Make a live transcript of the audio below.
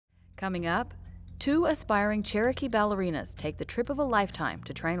Coming up, two aspiring Cherokee ballerinas take the trip of a lifetime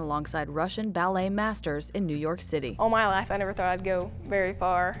to train alongside Russian ballet masters in New York City. All my life, I never thought I'd go very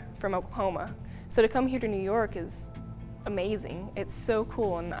far from Oklahoma. So to come here to New York is amazing. It's so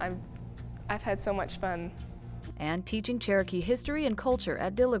cool, and I've had so much fun. And teaching Cherokee history and culture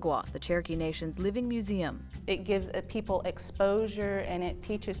at Diligwa, the Cherokee Nation's living museum. It gives people exposure, and it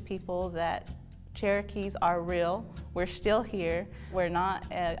teaches people that Cherokees are real. We're still here. We're not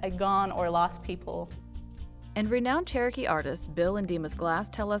a gone or lost people. And renowned Cherokee artists Bill and Demas Glass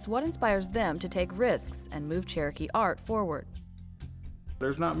tell us what inspires them to take risks and move Cherokee art forward.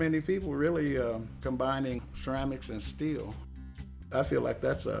 There's not many people really combining ceramics and steel. I feel like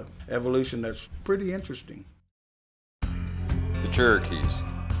that's an evolution that's pretty interesting. The Cherokees.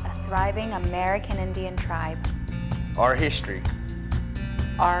 A thriving American Indian tribe. Our history.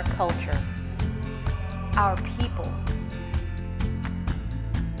 Our culture. Our people.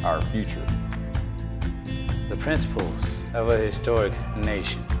 Our future. The principles of a historic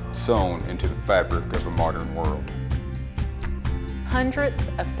nation. Sewn into the fabric of a modern world. Hundreds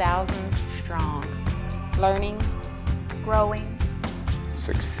of thousands strong. Learning. Growing.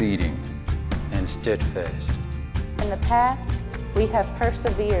 Succeeding. And steadfast. In the past, we have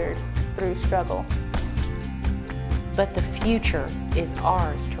persevered through struggle. But the future is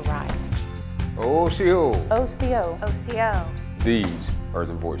ours to write. Osiyo. Osiyo. Osiyo. These are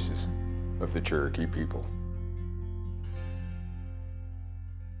the voices of the Cherokee people.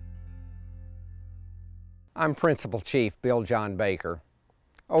 I'm Principal Chief Bill John Baker.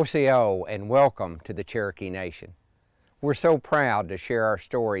 Osiyo, and welcome to the Cherokee Nation. We're so proud to share our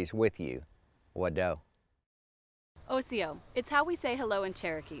stories with you. Wado. Osiyo, it's how we say hello in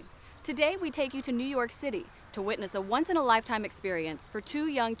Cherokee. Today we take you to New York City to witness a once-in-a-lifetime experience for two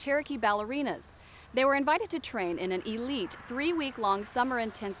young Cherokee ballerinas. They were invited to train in an elite 3-week-long summer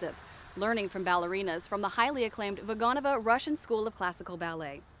intensive, learning from ballerinas from the highly acclaimed Vaganova Russian School of Classical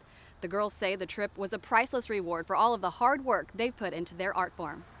Ballet. The girls say the trip was a priceless reward for all of the hard work they've put into their art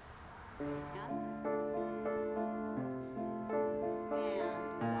form.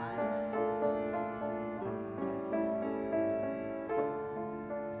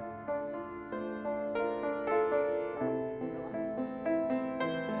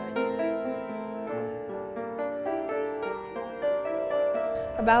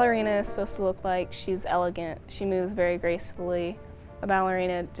 A ballerina is supposed to look like she's elegant. She moves very gracefully. A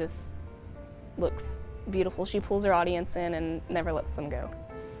ballerina just looks beautiful. She pulls her audience in and never lets them go.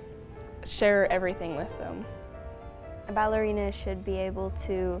 Share everything with them. A ballerina should be able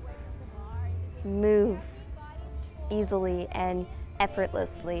to move easily and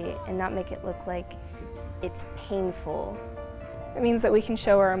effortlessly and not make it look like it's painful. It means that we can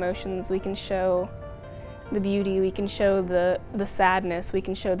show our emotions, we can show the beauty, we can show the sadness, we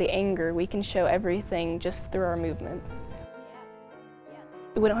can show the anger, we can show everything just through our movements.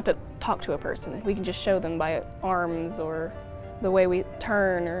 We don't have to talk to a person, we can just show them by arms or the way we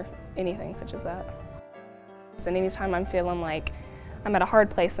turn or anything such as that. And anytime I'm feeling like I'm at a hard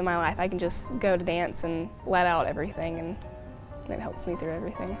place in my life, I can just go to dance and let out everything, and it helps me through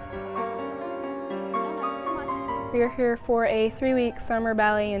everything. We are here for a 3-week summer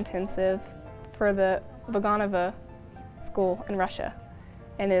ballet intensive for the Vaganova school in Russia,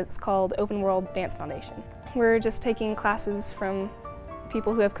 and it's called Open World Dance Foundation. We're just taking classes from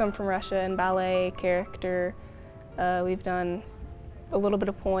people who have come from Russia in ballet, character. We've done a little bit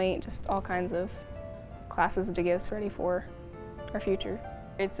of point, just all kinds of classes to get us ready for our future.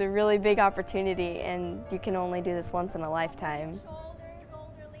 It's a really big opportunity, and you can only do this once in a lifetime.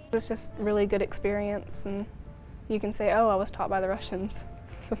 It's just a really good experience, and you can say, oh, I was taught by the Russians.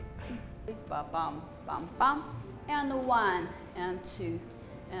 Bum, bum, bum, and 1, and 2,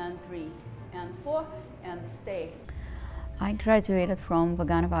 and 3, and 4, and stay. I graduated from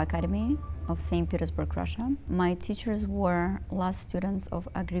Vaganova Academy of St. Petersburg, Russia. My teachers were last students of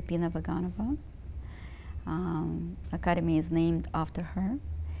Agrippina Vaganova. Academy is named after her.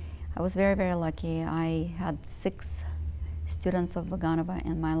 I was very, very lucky. I had 6 students of Vaganova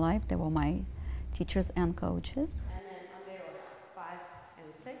in my life. They were my teachers and coaches.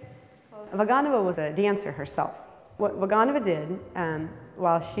 Vaganova was a dancer herself. What Vaganova did,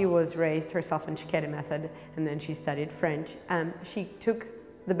 while she was raised herself in Cherokee method, and then she studied French, she took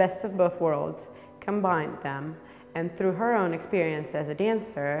the best of both worlds, combined them, and through her own experience as a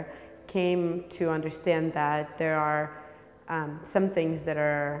dancer, came to understand that there are some things that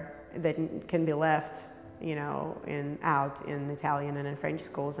can be left, out in Italian and in French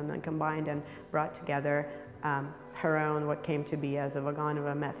schools, and then combined and brought together her own, what came to be as a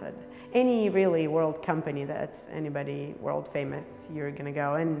Vaganova method. Any really world company that's anybody world famous, you're going to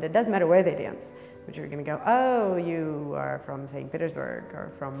go, and it doesn't matter where they dance, but you're going to go, oh, you are from St. Petersburg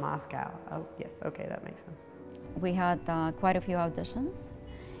or from Moscow. Oh, yes, okay, that makes sense. We had quite a few auditions,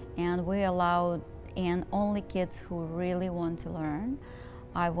 and we allowed in only kids who really want to learn.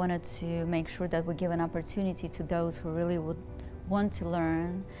 I wanted to make sure that we give an opportunity to those who really would want to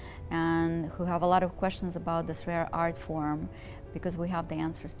learn and who have a lot of questions about this rare art form, because we have the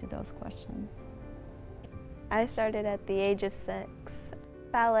answers to those questions. I started at the age of 6.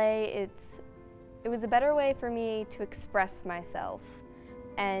 Ballet, it was a better way for me to express myself,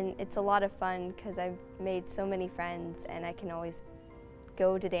 and it's a lot of fun because I've made so many friends and I can always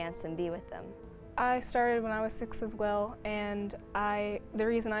go to dance and be with them. I started when I was 6 as well, and the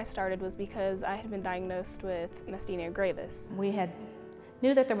reason I started was because I had been diagnosed with myasthenia gravis. We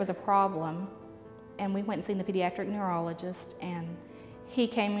knew that there was a problem, and we went and seen the pediatric neurologist, and he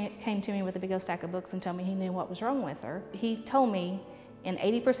came to me with a big old stack of books and told me he knew what was wrong with her. He told me in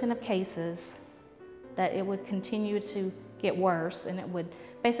 80% of cases that it would continue to get worse, and it would,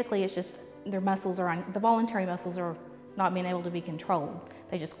 basically it's just their muscles are, the voluntary muscles are not being able to be controlled.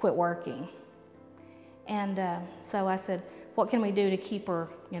 They just quit working. And so I said, what can we do to keep her,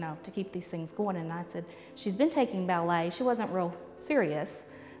 to keep these things going? And I said, she's been taking ballet. She wasn't real serious,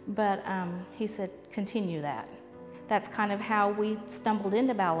 but he said, continue that. That's kind of how we stumbled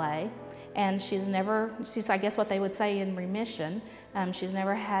into ballet. And she's, I guess what they would say, in remission. She's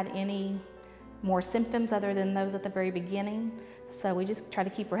never had any more symptoms other than those at the very beginning. So we just try to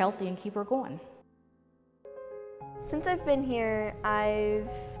keep her healthy and keep her going. Since I've been here, I've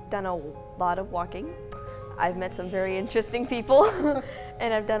done a lot of walking. I've met some very interesting people,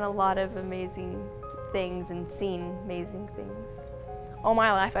 and I've done a lot of amazing things and seen amazing things. All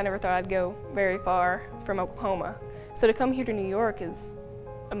my life, I never thought I'd go very far from Oklahoma. So to come here to New York is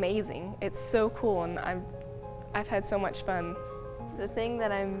amazing. It's so cool, and I've had so much fun. The thing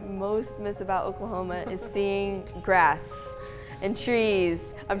that I most miss about Oklahoma is seeing grass and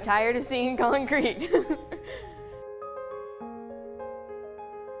trees. I'm tired of seeing concrete.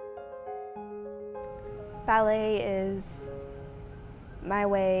 Ballet is my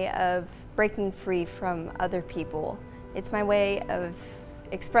way of breaking free from other people. It's my way of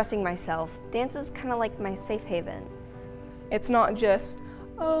expressing myself. Dance is kind of like my safe haven. It's not just,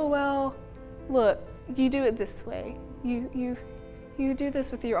 oh, well, look, you do it this way. You do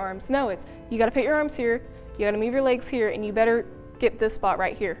this with your arms. No, it's, you gotta put your arms here, you gotta move your legs here, and you better get this spot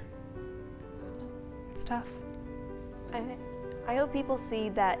right here. It's tough. I hope people see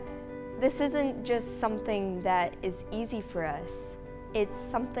that this isn't just something that is easy for us. It's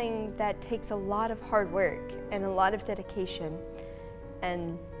something that takes a lot of hard work and a lot of dedication.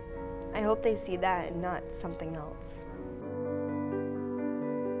 And I hope they see that and not something else.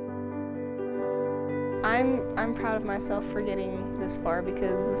 I'm proud of myself for getting this far,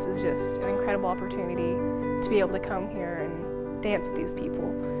 because this is just an incredible opportunity to be able to come here and dance with these people.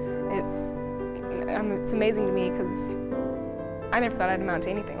 It's amazing to me because I never thought I'd amount to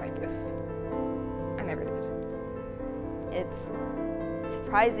anything like this. I never did. It's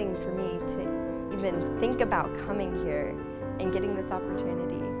surprising for me to even think about coming here and getting this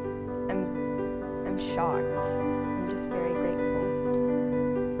opportunity. I'm shocked. I'm just very grateful.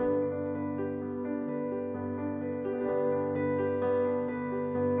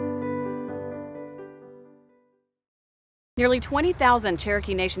 Nearly 20,000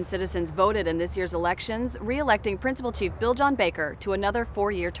 Cherokee Nation citizens voted in this year's elections, re-electing Principal Chief Bill John Baker to another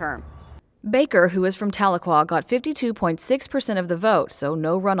 4-year term. Baker, who is from Tahlequah, got 52.6% of the vote, so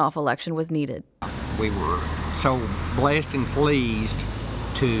no runoff election was needed. We were so blessed and pleased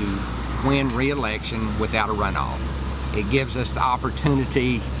to win re-election without a runoff. It gives us the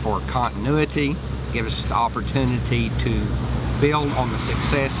opportunity for continuity, gives us the opportunity to build on the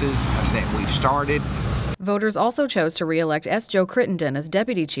successes that we've started. Voters also chose to re-elect S. Joe Crittenden as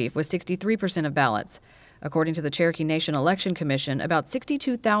deputy chief with 63% of ballots. According to the Cherokee Nation Election Commission, about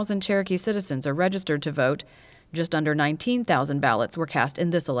 62,000 Cherokee citizens are registered to vote. Just under 19,000 ballots were cast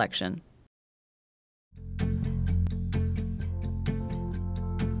in this election.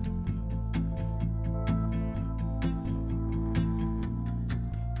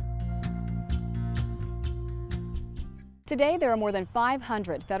 Today, there are more than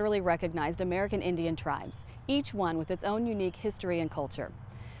 500 federally recognized American Indian tribes, each one with its own unique history and culture.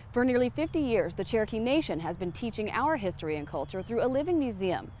 For nearly 50 years, the Cherokee Nation has been teaching our history and culture through a living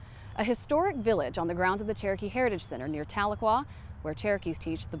museum, a historic village on the grounds of the Cherokee Heritage Center near Tahlequah, where Cherokees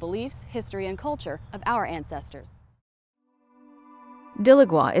teach the beliefs, history, and culture of our ancestors.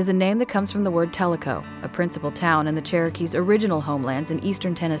 Diligwa is a name that comes from the word Tellico, a principal town in the Cherokees' original homelands in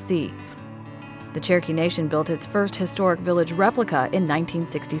eastern Tennessee. The Cherokee Nation built its first historic village replica in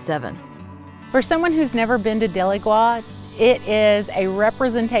 1967. For someone who's never been to Diligwa, it is a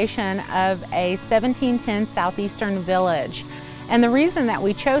representation of a 1710 southeastern village. And the reason that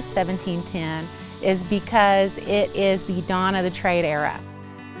we chose 1710 is because it is the dawn of the trade era.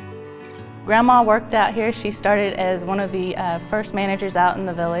 Grandma worked out here. She started as one of the first managers out in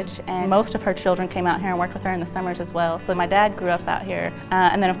the village, and most of her children came out here and worked with her in the summers as well. So my dad grew up out here,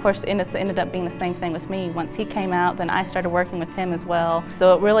 and then of course it ended up being the same thing with me. Once he came out, then I started working with him as well.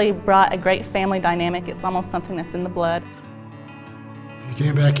 So it really brought a great family dynamic. It's almost something that's in the blood. If you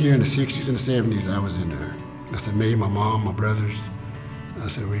came back here in the 60s and the 70s, I was in there. I said, me, my mom, my brothers, I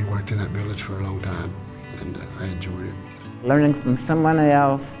said we worked in that village for a long time, and I enjoyed it. Learning from someone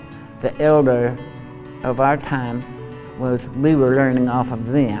else, the elder of our time, was we were learning off of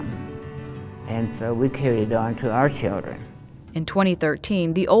them. And so we carried it on to our children. In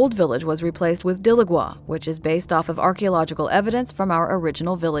 2013, the old village was replaced with Diligwa, which is based off of archaeological evidence from our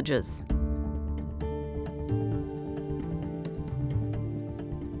original villages.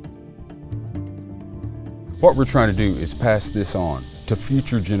 What we're trying to do is pass this on to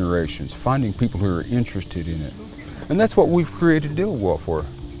future generations, finding people who are interested in it. And that's what we've created Diligwa for,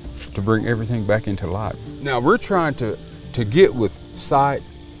 to bring everything back into life. Now we're trying to get with sight,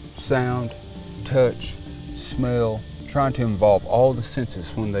 sound, touch, smell, trying to involve all the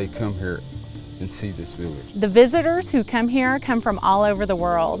senses when they come here and see this village. The visitors who come here come from all over the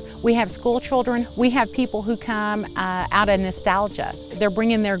world. We have school children, we have people who come out of nostalgia. They're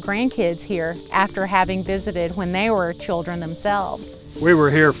bringing their grandkids here after having visited when they were children themselves. We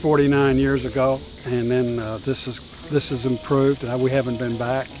were here 49 years ago, and then this is improved. We haven't been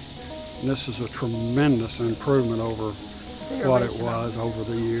back. And this is a tremendous improvement over what it was over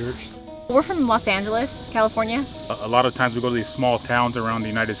the years. We're from Los Angeles, California. A lot of times we go to these small towns around the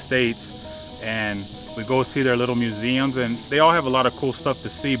United States and we go see their little museums, and they all have a lot of cool stuff to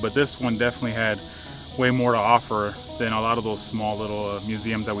see, but this one definitely had way more to offer than a lot of those small little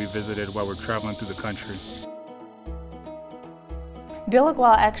museums that we visited while we're traveling through the country.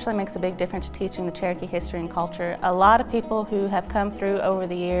 Diligwa actually makes a big difference teaching the Cherokee history and culture. A lot of people who have come through over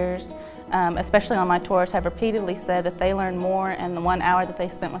the years, especially on my tours, have repeatedly said that they learned more in the 1 hour that they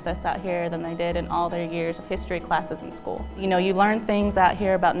spent with us out here than they did in all their years of history classes in school. You know, you learn things out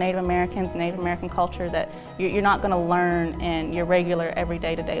here about Native Americans, Native American culture that you're not going to learn in your regular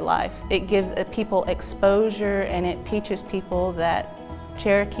everyday-to-day life. It gives people exposure, and it teaches people that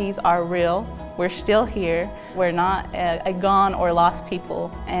Cherokees are real. We're still here. We're not a gone or lost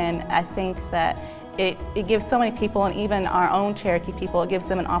people, and I think that it gives so many people, and even our own Cherokee people, it gives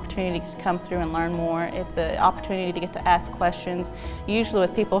them an opportunity to come through and learn more. It's an opportunity to get to ask questions, usually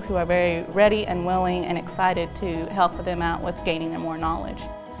with people who are very ready and willing and excited to help them out with gaining more knowledge.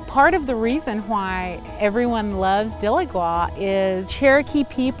 Part of the reason why everyone loves Diligwa is Cherokee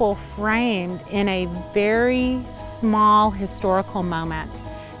people framed in a very small historical moment.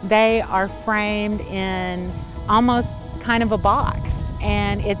 They are framed in almost kind of a box,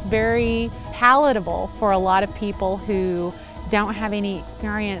 and it's very palatable for a lot of people who don't have any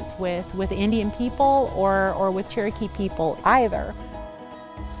experience with Indian people or with Cherokee people either.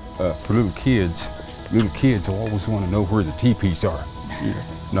 For little kids always want to know where the teepees are.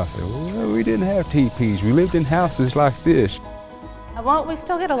 And I say, well, we didn't have teepees. We lived in houses like this. Well, we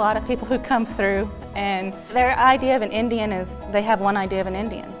still get a lot of people who come through, and their idea of an Indian is they have one idea of an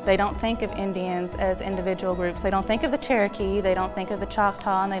Indian. They don't think of Indians as individual groups. They don't think of the Cherokee, they don't think of the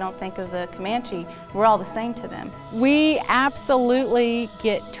Choctaw, and they don't think of the Comanche. We're all the same to them. We absolutely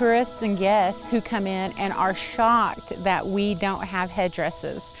get tourists and guests who come in and are shocked that we don't have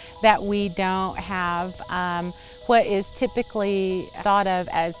headdresses, that we don't have what is typically thought of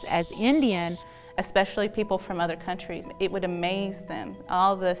as Indian. Especially people from other countries. It would amaze them.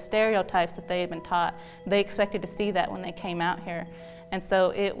 All the stereotypes that they had been taught, they expected to see that when they came out here. And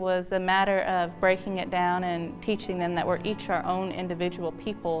so it was a matter of breaking it down and teaching them that we're each our own individual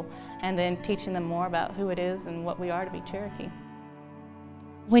people, and then teaching them more about who it is and what we are to be Cherokee.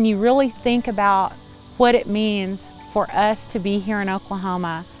 When you really think about what it means for us to be here in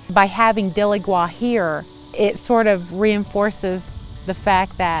Oklahoma, by having Diligwa here, it sort of reinforces the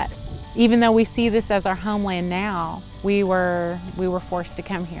fact that even though we see this as our homeland now, we were forced to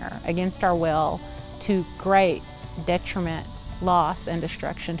come here against our will, to great detriment, loss, and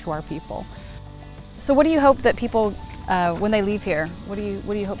destruction to our people. So what do you hope that people, when they leave here, what do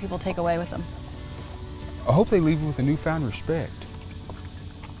you hope people take away with them? I hope they leave with a newfound respect.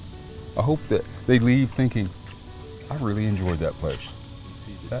 I hope that they leave thinking, I really enjoyed that place.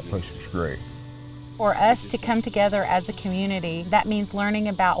 That place was great. For us to come together as a community, that means learning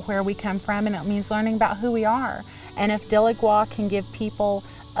about where we come from, and it means learning about who we are. And if Diligwa can give people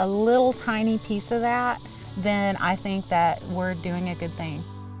a little tiny piece of that, then I think that we're doing a good thing.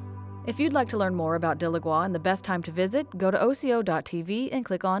 If you'd like to learn more about Diligwa and the best time to visit, go to Osio.tv and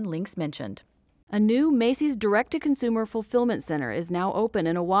click on links mentioned. A new Macy's direct-to-consumer fulfillment center is now open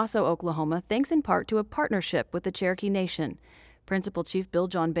in Owasso, Oklahoma, thanks in part to a partnership with the Cherokee Nation. Principal Chief Bill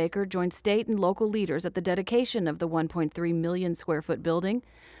John Baker joined state and local leaders at the dedication of the 1.3 million square foot building.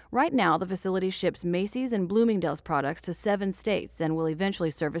 Right now, the facility ships Macy's and Bloomingdale's products to 7 states and will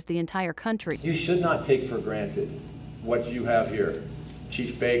eventually service the entire country. You should not take for granted what you have here.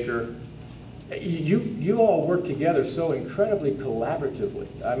 Chief Baker, you all work together so incredibly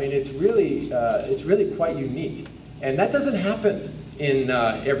collaboratively. I mean, it's really quite unique. And that doesn't happen in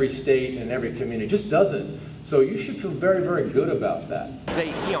every state and every community. It just doesn't. So you should feel very, very good about that.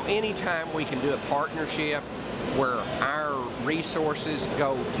 Anytime we can do a partnership where our resources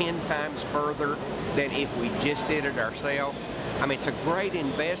go 10 times further than if we just did it ourselves, I mean, it's a great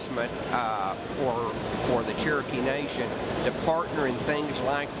investment for the Cherokee Nation to partner in things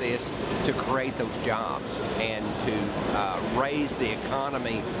like this to create those jobs and to raise the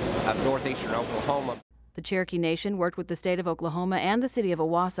economy of northeastern Oklahoma. The Cherokee Nation worked with the state of Oklahoma and the city of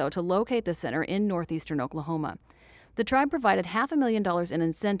Owasso to locate the center in northeastern Oklahoma. The tribe provided $500,000 in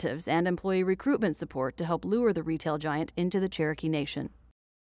incentives and employee recruitment support to help lure the retail giant into the Cherokee Nation.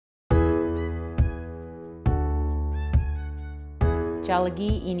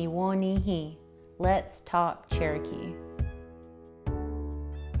 Jalagi iniwonihi. Let's talk Cherokee.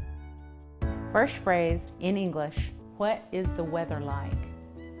 First phrase in English. What is the weather like?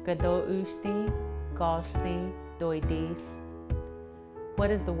 Gado usti, galsti, doidi.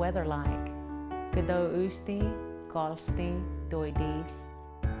 What is the weather like? Gado usti, galsti, doidi.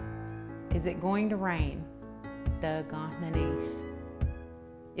 Is it going to rain? The Gohnanis.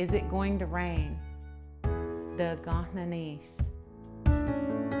 Is it going to rain? The Gohnanis.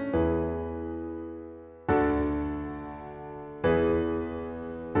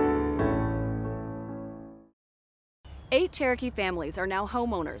 8 Cherokee families are now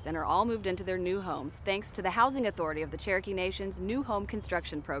homeowners and are all moved into their new homes thanks to the Housing Authority of the Cherokee Nation's new home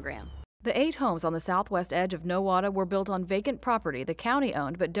construction program. The 8 homes on the southwest edge of Nowata were built on vacant property the county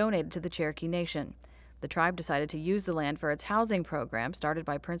owned but donated to the Cherokee Nation. The tribe decided to use the land for its housing program started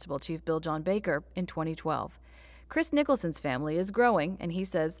by Principal Chief Bill John Baker in 2012. Chris Nicholson's family is growing, and he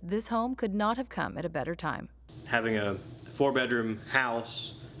says this home could not have come at a better time. Having a 4-bedroom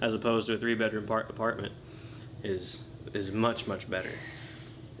house as opposed to a 3-bedroom apartment is much, much better.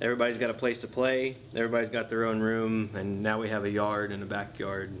 Everybody's got a place to play, everybody's got their own room, and now we have a yard and a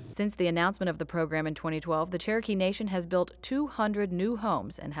backyard. Since the announcement of the program in 2012, the Cherokee Nation has built 200 new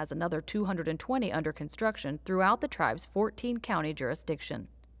homes and has another 220 under construction throughout the tribe's 14-county jurisdiction.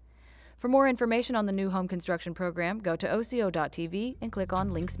 For more information on the new home construction program, go to Osio.tv and click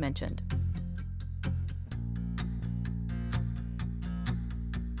on links mentioned.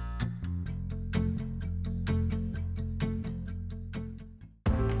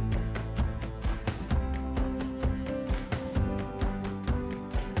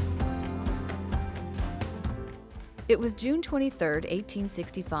 It was June 23,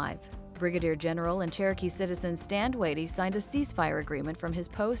 1865. Brigadier General and Cherokee citizen Stand Watie signed a ceasefire agreement from his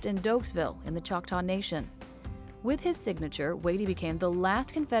post in Dokesville in the Choctaw Nation. With his signature, Watie became the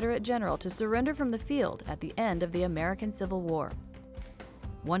last Confederate general to surrender from the field at the end of the American Civil War.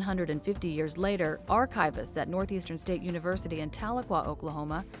 150 years later, archivists at Northeastern State University in Tahlequah,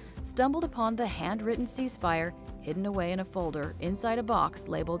 Oklahoma, stumbled upon the handwritten ceasefire hidden away in a folder inside a box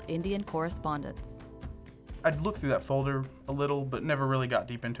labeled Indian Correspondence. I'd looked through that folder a little, but never really got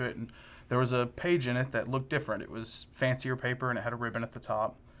deep into it. And there was a page in it that looked different. It was fancier paper and it had a ribbon at the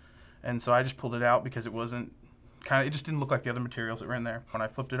top. And so I just pulled it out because it wasn't it just didn't look like the other materials that were in there. When I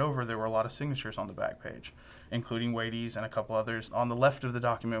flipped it over, there were a lot of signatures on the back page, including Watie's and a couple others. On the left of the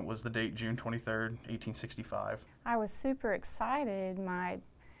document was the date June 23rd, 1865. I was super excited. My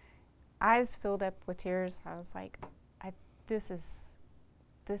eyes filled up with tears. I was like, this is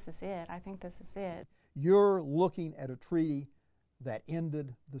it. I think this is it. You're looking at a treaty that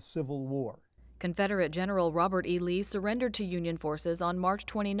ended the Civil War. Confederate General Robert E. Lee surrendered to Union forces on March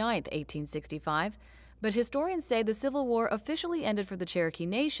 29, 1865, but historians say the Civil War officially ended for the Cherokee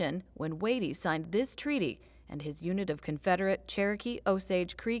Nation when Watie signed this treaty and his unit of Confederate, Cherokee,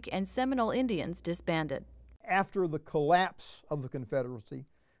 Osage, Creek, and Seminole Indians disbanded. After the collapse of the Confederacy,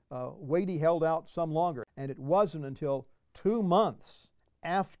 Watie held out some longer, and it wasn't until 2 months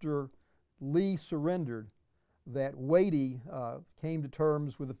after Lee surrendered that Wadey came to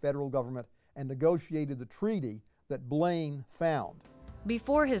terms with the federal government and negotiated the treaty that Blaine found.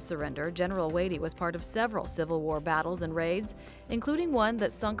 Before his surrender, General Wadey was part of several Civil War battles and raids, including one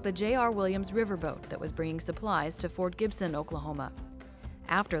that sunk the J.R. Williams riverboat that was bringing supplies to Fort Gibson, Oklahoma.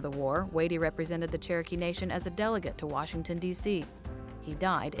 After the war, Wadey represented the Cherokee Nation as a delegate to Washington, D.C. He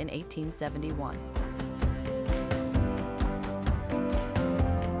died in 1871.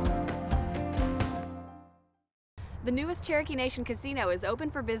 The newest Cherokee Nation casino is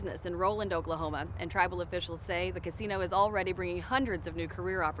open for business in Roland, Oklahoma, and tribal officials say the casino is already bringing hundreds of new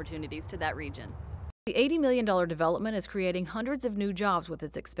career opportunities to that region. The $80 million development is creating hundreds of new jobs with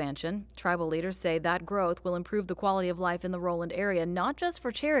its expansion. Tribal leaders say that growth will improve the quality of life in the Roland area, not just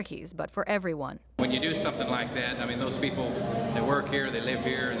for Cherokees, but for everyone. When you do something like that, I mean, those people, they work here, they live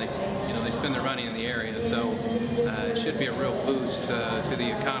here, and they spend their money in the area, so it should be a real boost to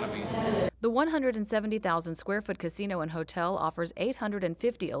the economy. The 170,000 square foot casino and hotel offers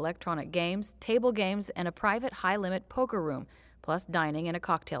 850 electronic games, table games, and a private high-limit poker room, plus dining and a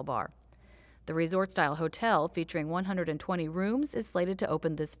cocktail bar. The resort-style hotel, featuring 120 rooms, is slated to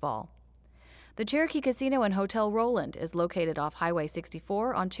open this fall. The Cherokee Casino and Hotel Roland is located off Highway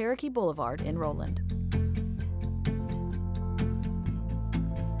 64 on Cherokee Boulevard in Roland.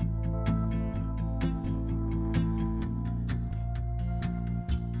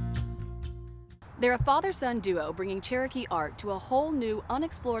 They're a father-son duo bringing Cherokee art to a whole new,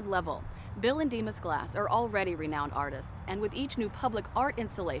 unexplored level. Bill and Demas Glass are already renowned artists, and with each new public art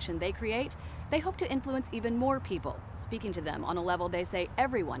installation they create, they hope to influence even more people, speaking to them on a level they say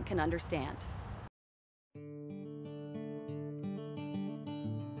everyone can understand.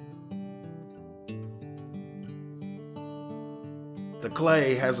 The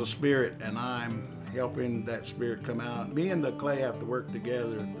clay has a spirit, and I'm helping that spirit come out. Me and the clay have to work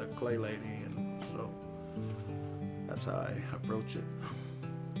together, the clay lady, and so that's how I approach it.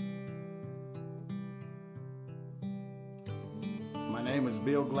 My name is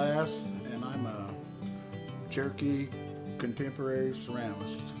Bill Glass, and I'm a Cherokee contemporary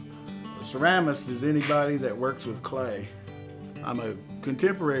ceramist. A ceramist is anybody that works with clay. I'm a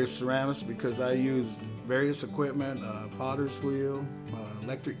contemporary ceramist because I use various equipment, potter's wheel,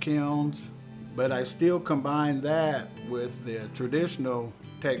 electric kilns, but I still combine that with the traditional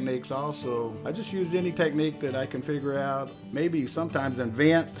techniques also. I just use any technique that I can figure out, maybe sometimes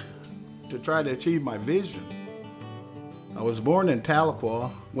invent to try to achieve my vision. I was born in Tahlequah,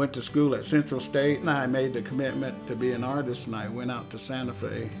 went to school at Central State, and I made the commitment to be an artist, and I went out to Santa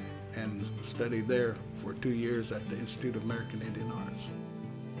Fe and studied there for 2 years at the Institute of American Indian Arts.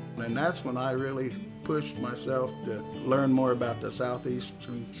 And that's when I really pushed myself to learn more about the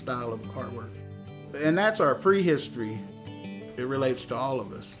Southeastern style of artwork. And that's our prehistory. It relates to all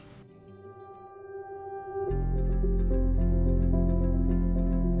of us.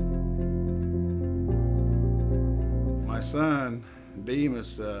 My son,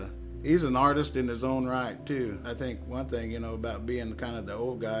 Demas, he's an artist in his own right too. I think one thing, about being kind of the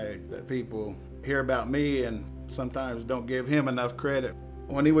old guy, that people hear about me and sometimes don't give him enough credit.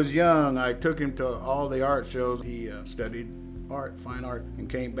 When he was young, I took him to all the art shows. He studied art, fine art, and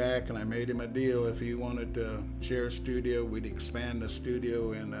came back, and I made him a deal. If he wanted to share a studio, we'd expand the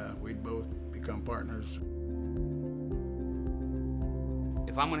studio, and we'd both become partners.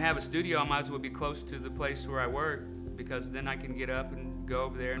 If I'm gonna have a studio, I might as well be close to the place where I work, because then I can get up and go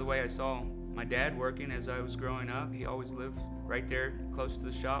over there. The way I saw my dad working as I was growing up, he always lived right there close to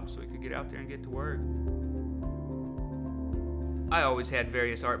the shop so he could get out there and get to work. I always had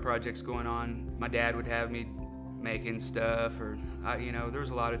various art projects going on. My dad would have me making stuff, or there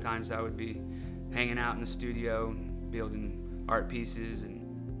was a lot of times I would be hanging out in the studio, building art pieces. And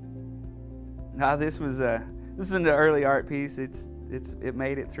this is an early art piece. It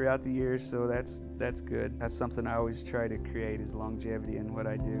made it throughout the years, so that's good. That's something I always try to create, is longevity in what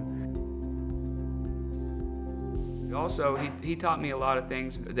I do. Also, he taught me a lot of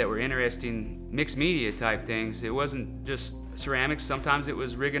things that were interesting, mixed media type things. It wasn't just ceramics. Sometimes it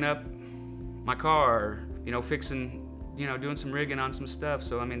was rigging up my car, fixing, doing some rigging on some stuff.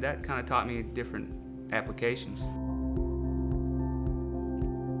 So, I mean, that kind of taught me different applications.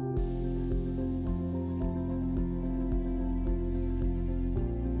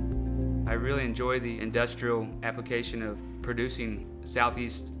 I really enjoy the industrial application of producing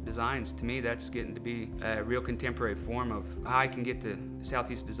Southeast designs. To me, that's getting to be a real contemporary form of how I can get the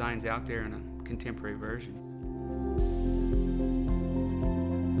Southeast designs out there in a contemporary version.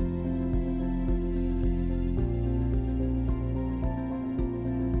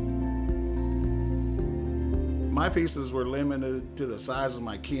 My pieces were limited to the size of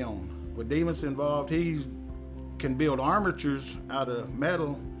my kiln. With Demas involved, he's can build armatures out of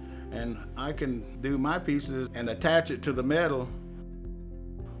metal, and I can do my pieces and attach it to the metal.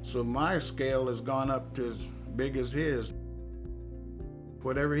 So my scale has gone up to as big as his.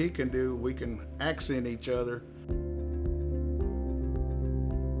 Whatever he can do, we can accent each other.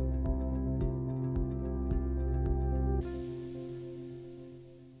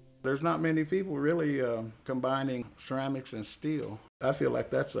 There's not many people really combining ceramics and steel. I feel like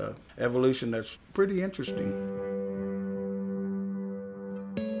that's an evolution that's pretty interesting.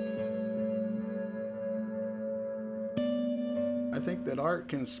 I think that art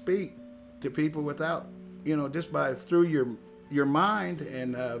can speak to people without, just through your mind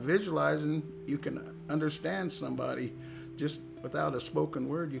and visualizing, you can understand somebody just without a spoken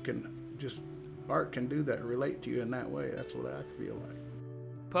word. Art can do that, relate to you in that way. That's what I feel like.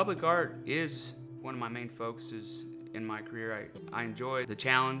 Public art is one of my main focuses in my career. I enjoy the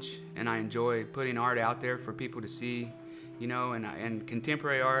challenge, and I enjoy putting art out there for people to see, and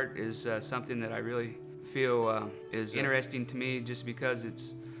contemporary art is something that I really feel is interesting to me, just because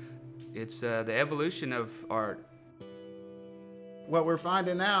it's the evolution of art. What we're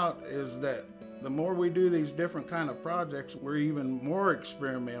finding out is that the more we do these different kind of projects, we're even more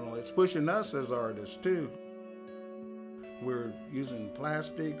experimental. It's pushing us as artists too. We're using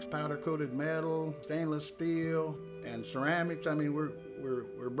plastics, powder-coated metal, stainless steel, and ceramics. I mean,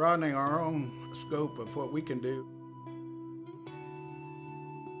 we're broadening our own scope of what we can do.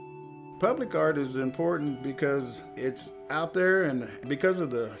 Public art is important because it's out there, and because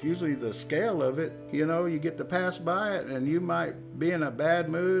of usually the scale of it, you get to pass by it and you might be in a bad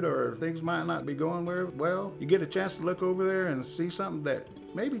mood or things might not be going well. You get a chance to look over there and see something that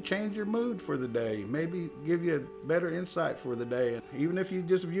maybe change your mood for the day, maybe give you a better insight for the day. And even if you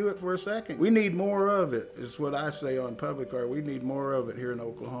just view it for a second, we need more of it, is what I say on public art. We need more of it here in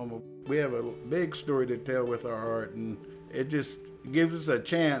Oklahoma. We have a big story to tell with our art, and it just gives us a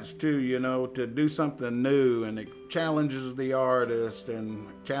chance to, to do something new, and it challenges the artist and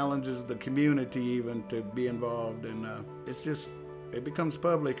challenges the community even to be involved. And it becomes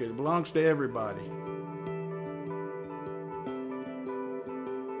public. It belongs to everybody.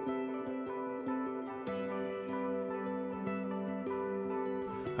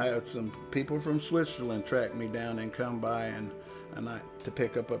 I had some people from Switzerland track me down and come by and to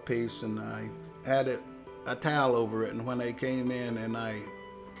pick up a piece, and I had a towel over it, and when they came in and I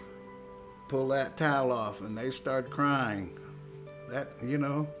pulled that towel off and they started crying, that,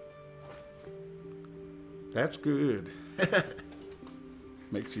 that's good.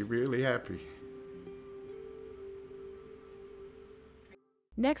 Makes you really happy.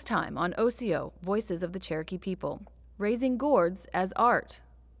 Next time on Osiyo, Voices of the Cherokee People, raising gourds as art.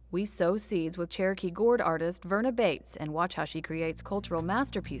 We sow seeds with Cherokee gourd artist Verna Bates and watch how she creates cultural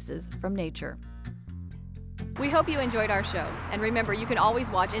masterpieces from nature. We hope you enjoyed our show, and remember, you can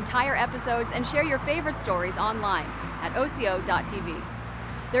always watch entire episodes and share your favorite stories online at Osiyo.tv.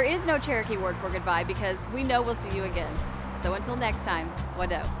 There is no Cherokee word for goodbye because we know we'll see you again. So until next time,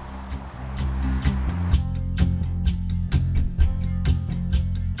 Wado.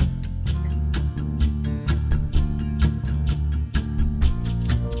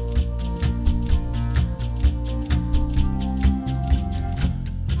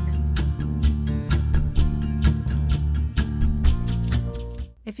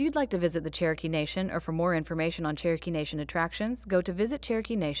 If you'd like to visit the Cherokee Nation or for more information on Cherokee Nation attractions, go to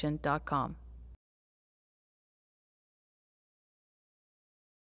visitcherokenation.com.